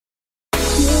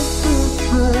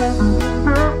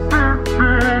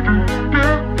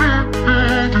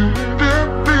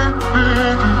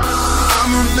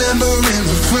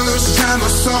first time I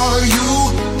saw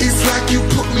you, it's like you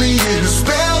put me in a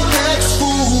spell that's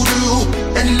voodoo.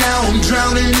 And now I'm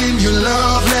drowning in your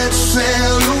love, let's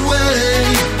sail away.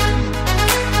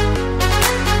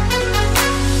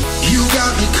 You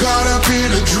got me caught up in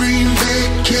a dream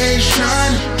vacation.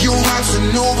 Your heart's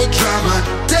an overdrive, my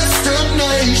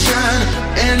destination.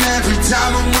 And every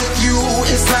time I'm with you,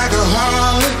 it's like a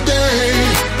holiday.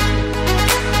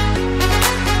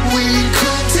 We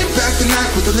could take back the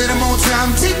night with a little more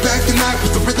time. Take back the night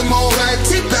with the rhythm alright.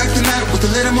 Take back the night with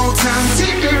a little more time.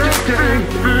 Take back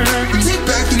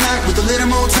the night with a little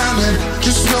more time. And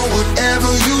just know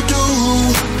whatever you do,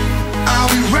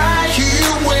 I'll be right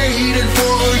here waiting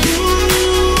for you.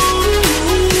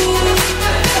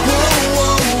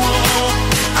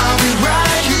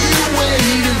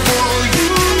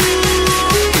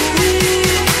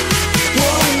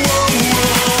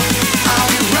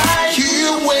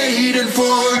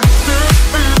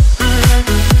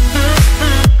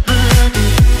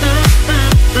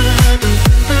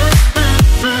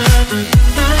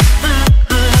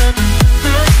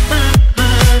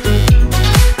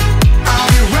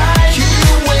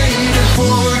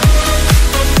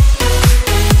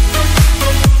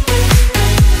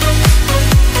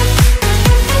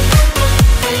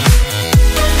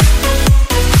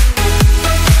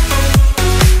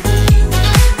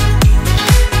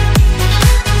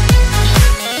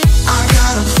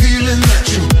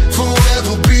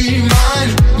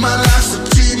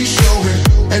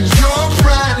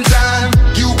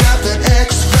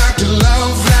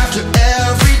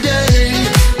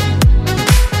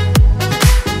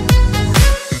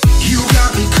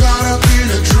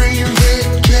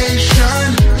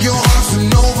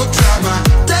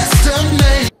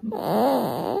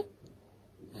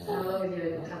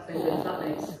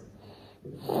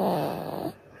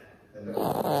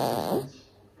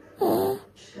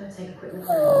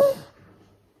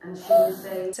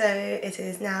 So it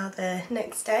is now the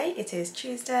next day, it is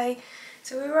Tuesday.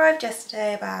 So we arrived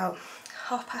yesterday about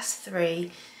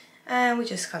 3:30 and we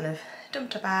just kind of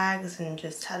dumped our bags and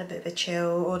just had a bit of a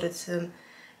chill, ordered some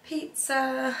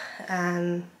pizza,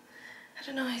 had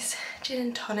a nice gin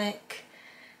and tonic,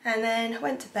 and then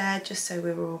went to bed just so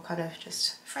we were all kind of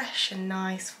just fresh and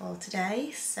nice for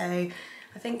today. So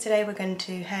I think today we're going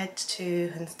to head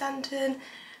to Hunstanton,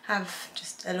 have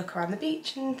just a look around the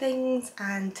beach and things,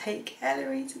 and take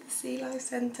Ellery to the Sea Life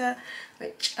Centre,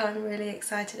 which I'm really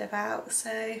excited about.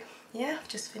 So yeah, I've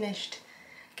just finished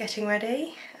getting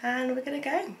ready and we're gonna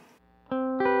go.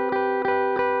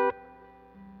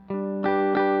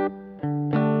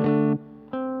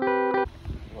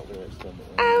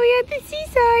 Oh, we're at the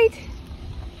seaside.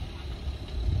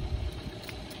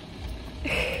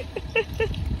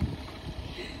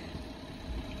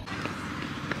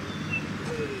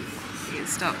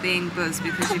 Stop being buzzed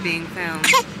because you're being filmed.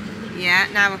 Yeah,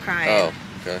 now we're crying. Oh,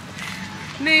 okay.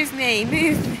 Move me,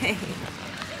 move me.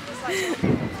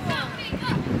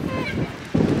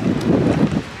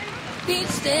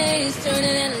 Beach days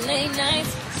turning into late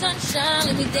nights, sunshine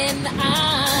let me dead in the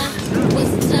eye.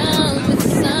 What's the time, what's the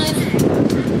sign?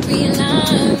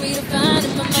 Realign, redefine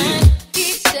in my mind.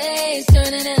 Beach days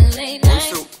turning into late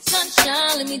nights,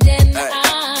 sunshine let me dead in the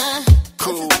eye.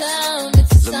 What's the time, what's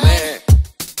the sign?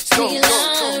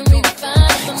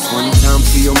 One time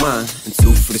for your mind and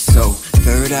two for the soul.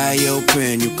 Third eye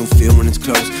open, you can feel when it's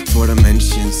closed. Four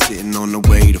dimensions sitting on the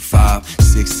way to 5.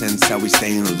 6 sense how we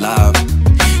staying alive.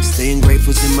 Staying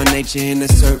grateful's in my nature, and I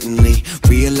certainly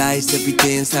realized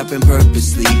everything's happened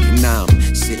purposely. And I'm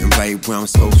sitting right where I'm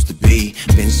supposed to be.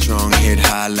 Been strong, head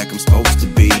high like I'm supposed to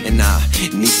be. And I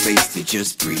need space to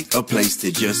just breathe, a place to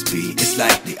just be. It's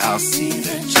likely I'll see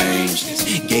the changes.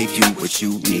 Gave you what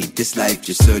you need, this life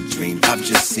just a dream. I've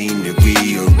just seen it,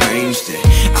 rearranged it.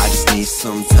 I just need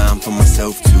some time for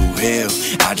myself to heal.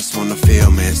 I just wanna feel,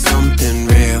 man, something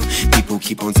real. People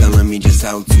keep on telling me just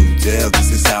how to deal.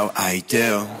 This is how I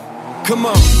deal. Come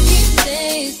on. These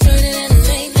days turning into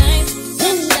late nights,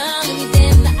 sunshine let me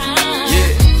dead in the eye.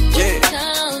 Yeah, yeah.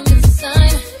 Time is a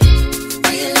sign.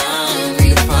 Realign,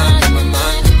 redefine in my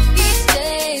mind. Each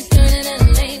day's turning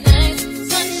into late nights,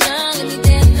 sunshine let me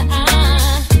dead in the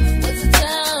eye. What's the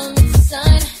time? It's a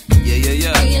sign.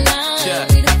 Yeah. Realign,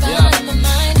 redefine in my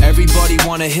mind. Everybody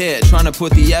wanna hit, trying to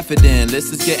put the effort in.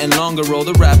 List is getting longer, all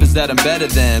the rappers that I'm better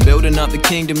than. Building up the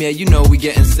kingdom, yeah, you know we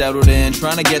getting settled in.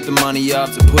 Trying to get the money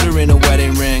up to put her in a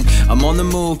wedding ring. I'm on the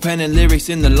move, penning lyrics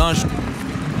in the lunch.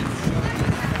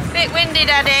 Bit windy,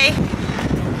 Daddy.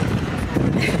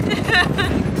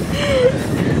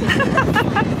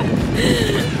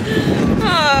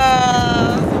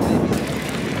 Oh.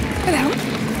 Hello.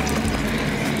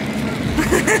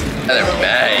 Hello,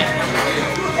 May.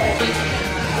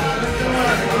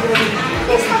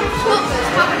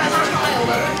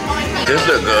 This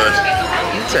look good.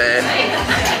 You 10.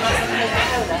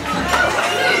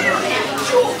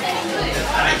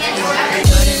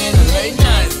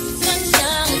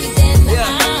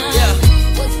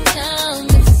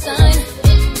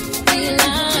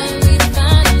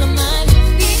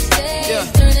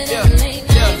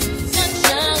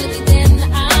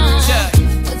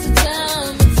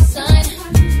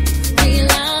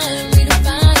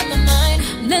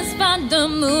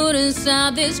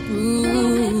 This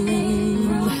groove,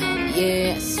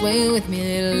 yeah, sway with me,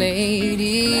 little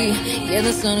lady. Yeah,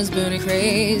 the sun is burning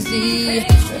crazy.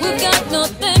 We've got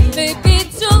nothing, baby,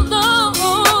 to lose.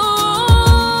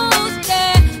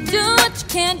 Yeah, do what you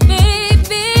can,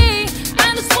 baby.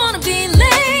 I just wanna be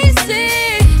lazy.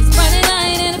 It's Friday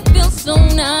night and it feels so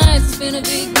nice. It's been a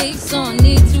big week, so I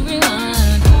need to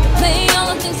rewind. Play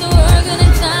all the things that we're good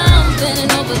in time.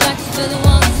 Bending over back to the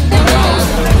ones who got down.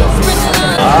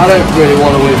 I don't really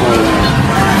want to win more than that.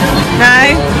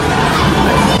 No?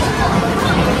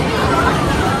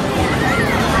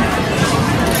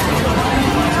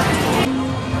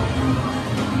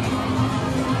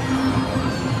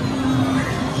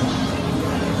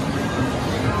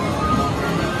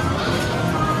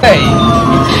 Hey!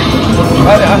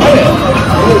 I had it.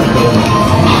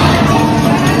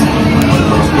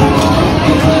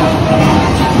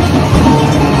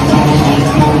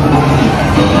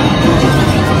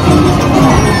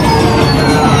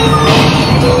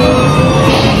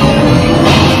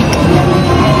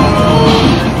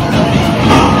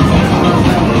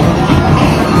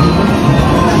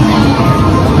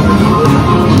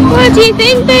 What do you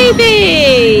think,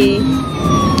 baby?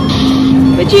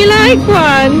 Would you like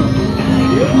one?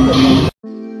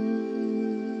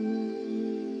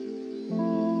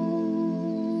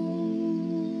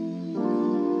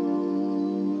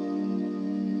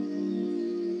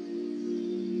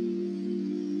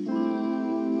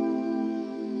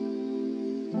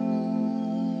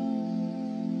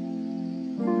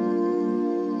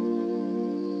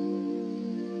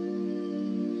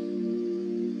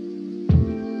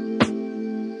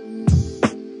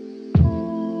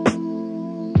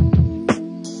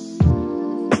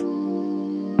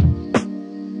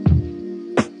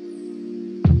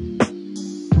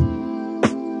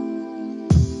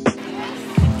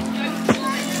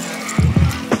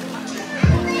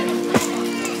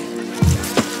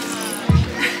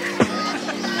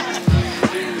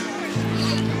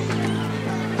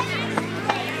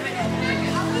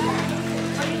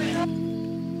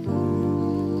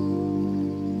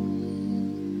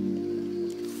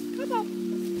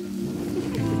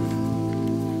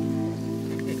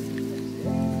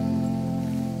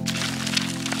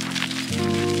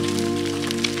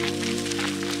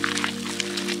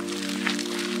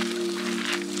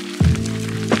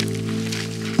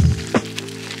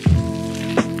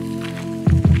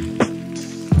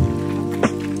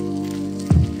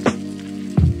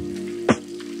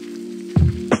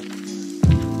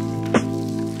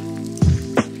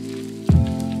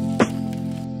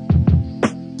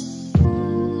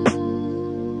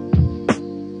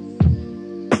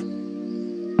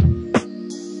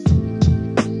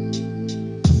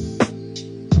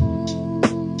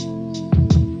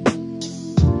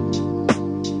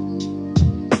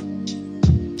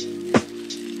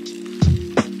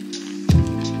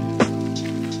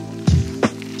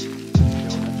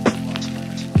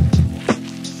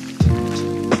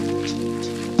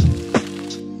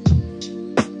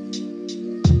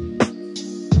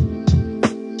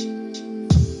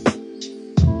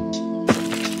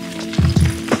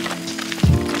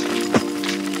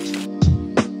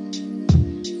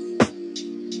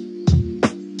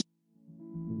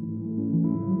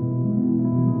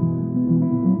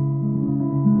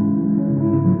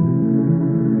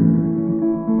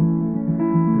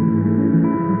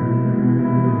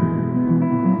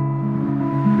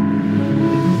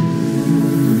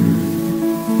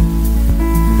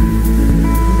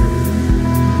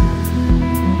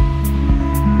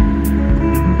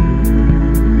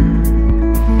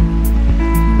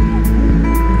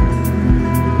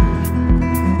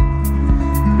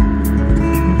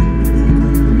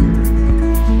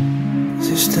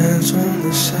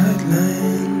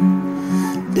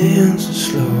 dancing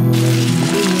slow and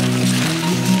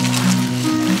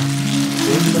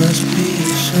it must be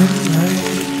sunlight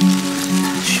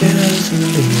shares a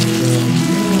little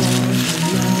more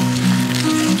tonight.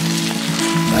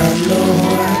 I know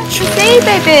I tried See,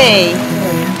 baby.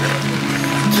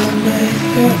 to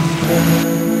make it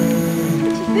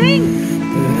Think.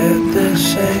 but at the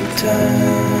same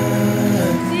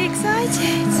time Are you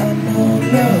excited? I know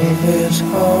love is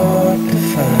hard to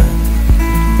find.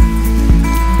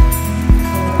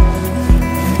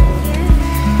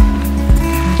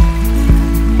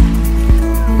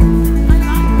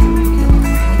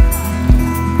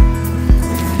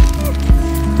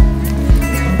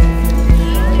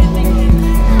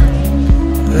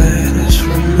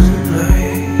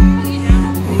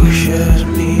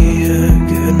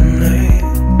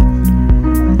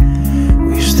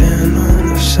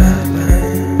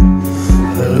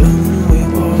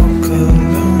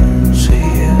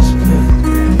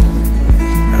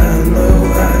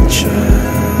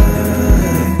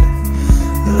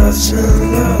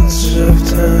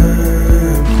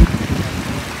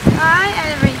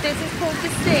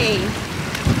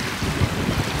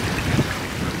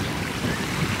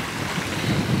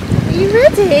 Are you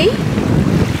ready?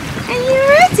 Are you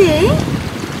ready?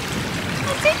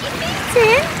 I'll take your feet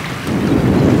in.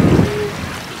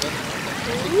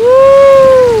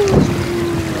 Ooh!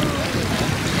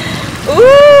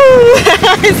 Ooh!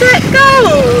 Is it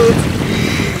cold?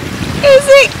 Is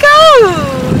it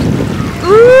cold?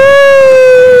 Ooh!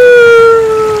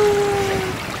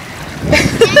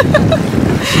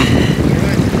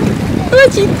 What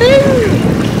do you think?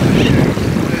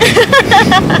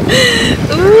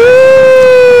 Ooh!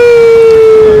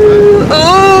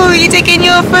 Oh, you're taking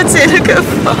your foot in. Look at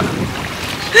that.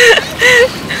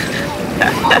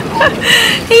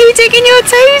 Are you taking your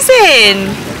toes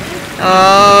in?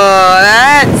 Oh,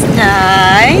 that's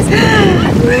nice.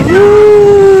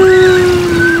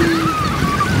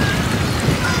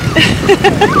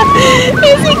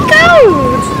 Is it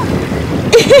cold?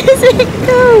 Is it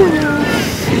cold?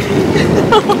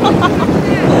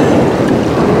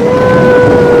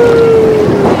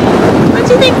 What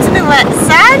do you think to the wet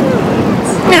sand?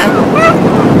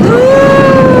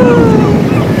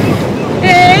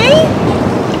 Hey?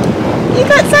 You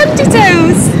got sandy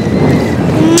toes.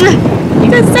 You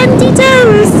got sandy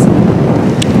toes.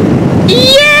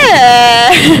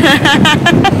 Yeah!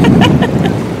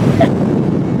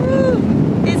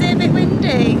 Is it a bit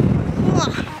windy?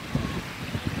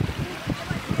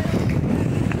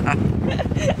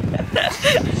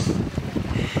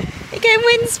 You're getting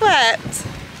windswept.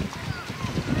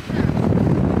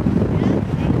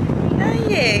 Are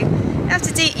you? You have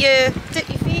to dip your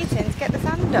feet in to get the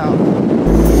sand off.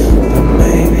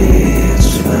 Maybe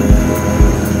it's fine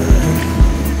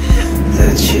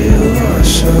that you are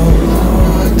so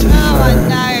hard to Oh, I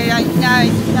know,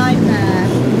 it's a nightmare.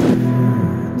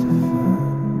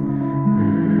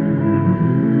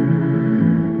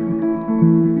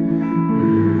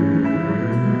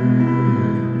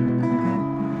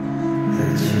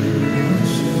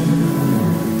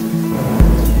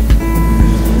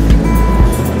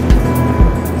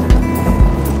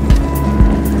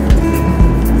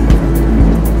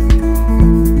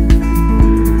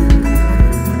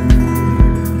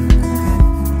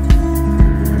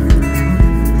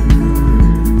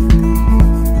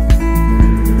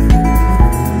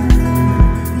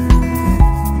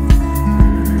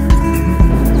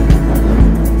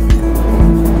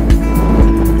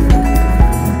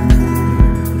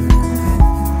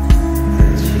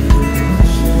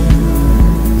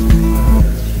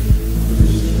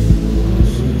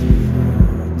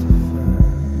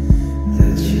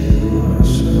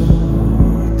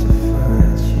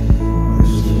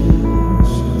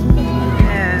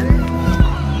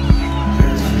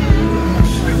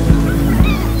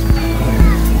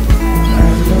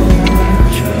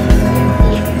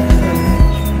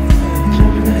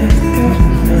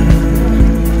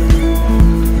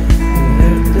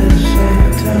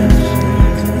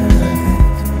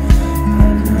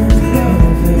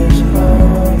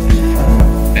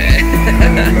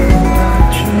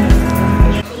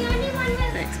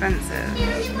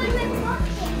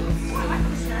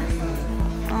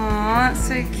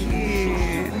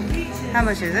 How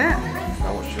much is it?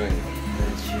 How much do you think?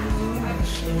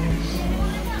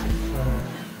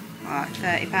 What,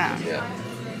 £30? Yeah.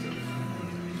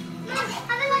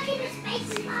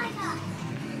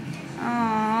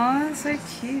 Oh, that's so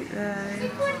cute though.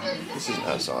 This isn't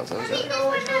her size, though, is it?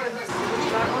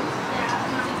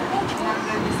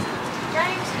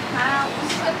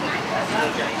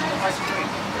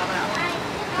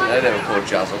 They were called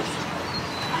Jazzles.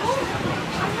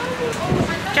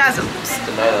 Jazzles.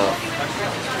 Didn't know that.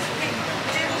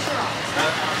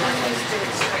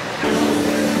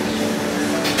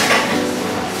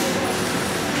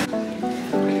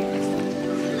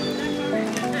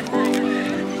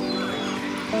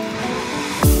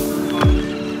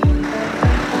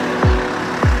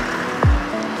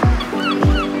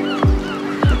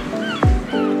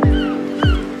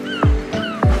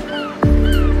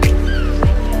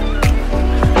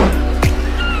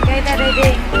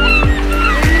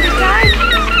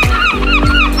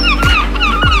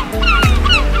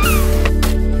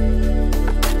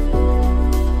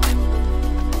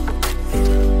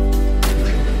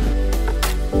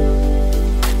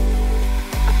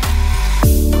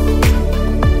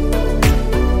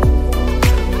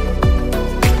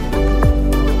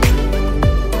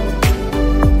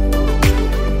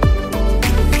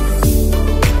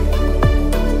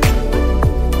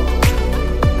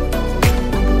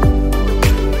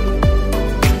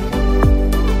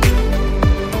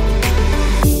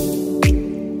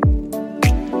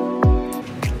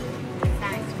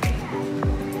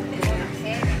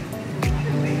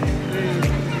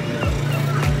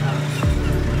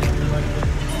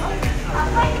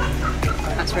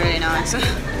 It's really nice.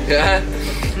 Yeah? To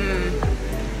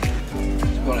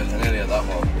be honest, I nearly had that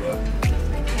one,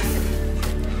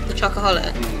 The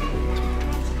chocoholic.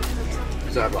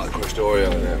 Because I have like crushed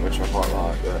Oreo in it, which I quite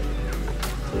like, but...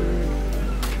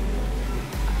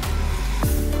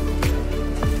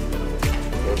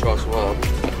 I'll try some more.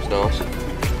 It's nice.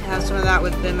 Have some of that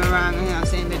with the meringue. I think I've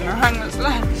seen a bit of meringue that's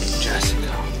left.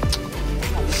 Jessica.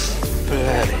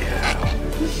 Bloody hell.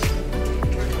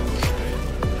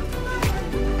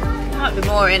 There might be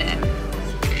more in it.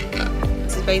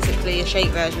 This is basically a shake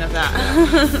version of that.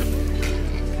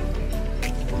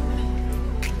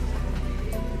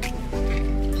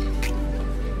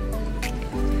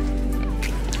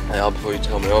 Hey, before you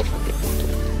tell me off,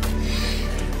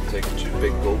 taking 2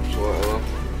 big gulps or whatever.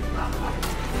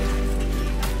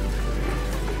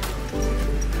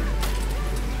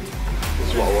 This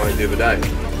is what I wanted the other day.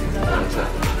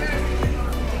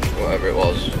 Whatever it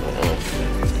was, I don't know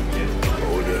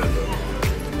what we're doing,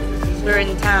 but... We're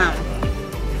in town.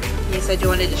 You said you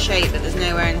wanted a shake, but there's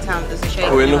nowhere in town that there's a shake.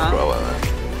 Oh, in Loughborough, weren't they?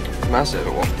 It's massive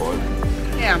at one point.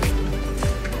 Yeah.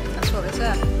 That's what they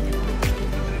said.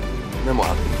 And then what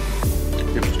happened?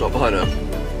 People stopped buying them.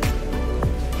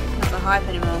 Not the hype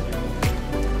anymore.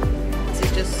 This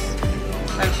is just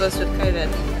went bust with COVID.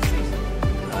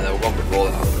 No, they were gone before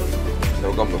that. They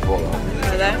were gone before that.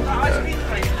 Were they? Yeah.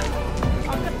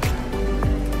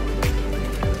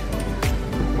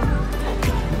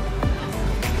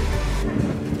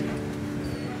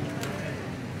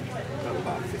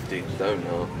 About 15 stone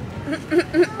now.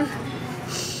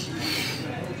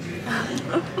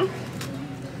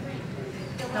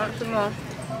 Not some more.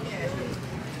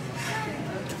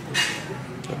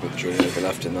 I've got the anything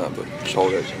left in that, but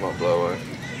Colgate's might blow away.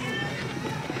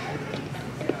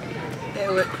 Bit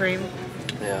of whipped cream.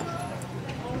 Yeah.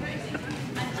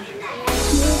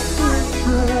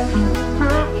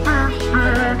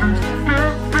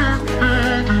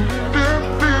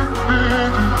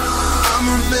 I'm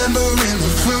remembering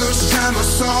the first time I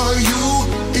saw you.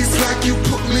 It's like you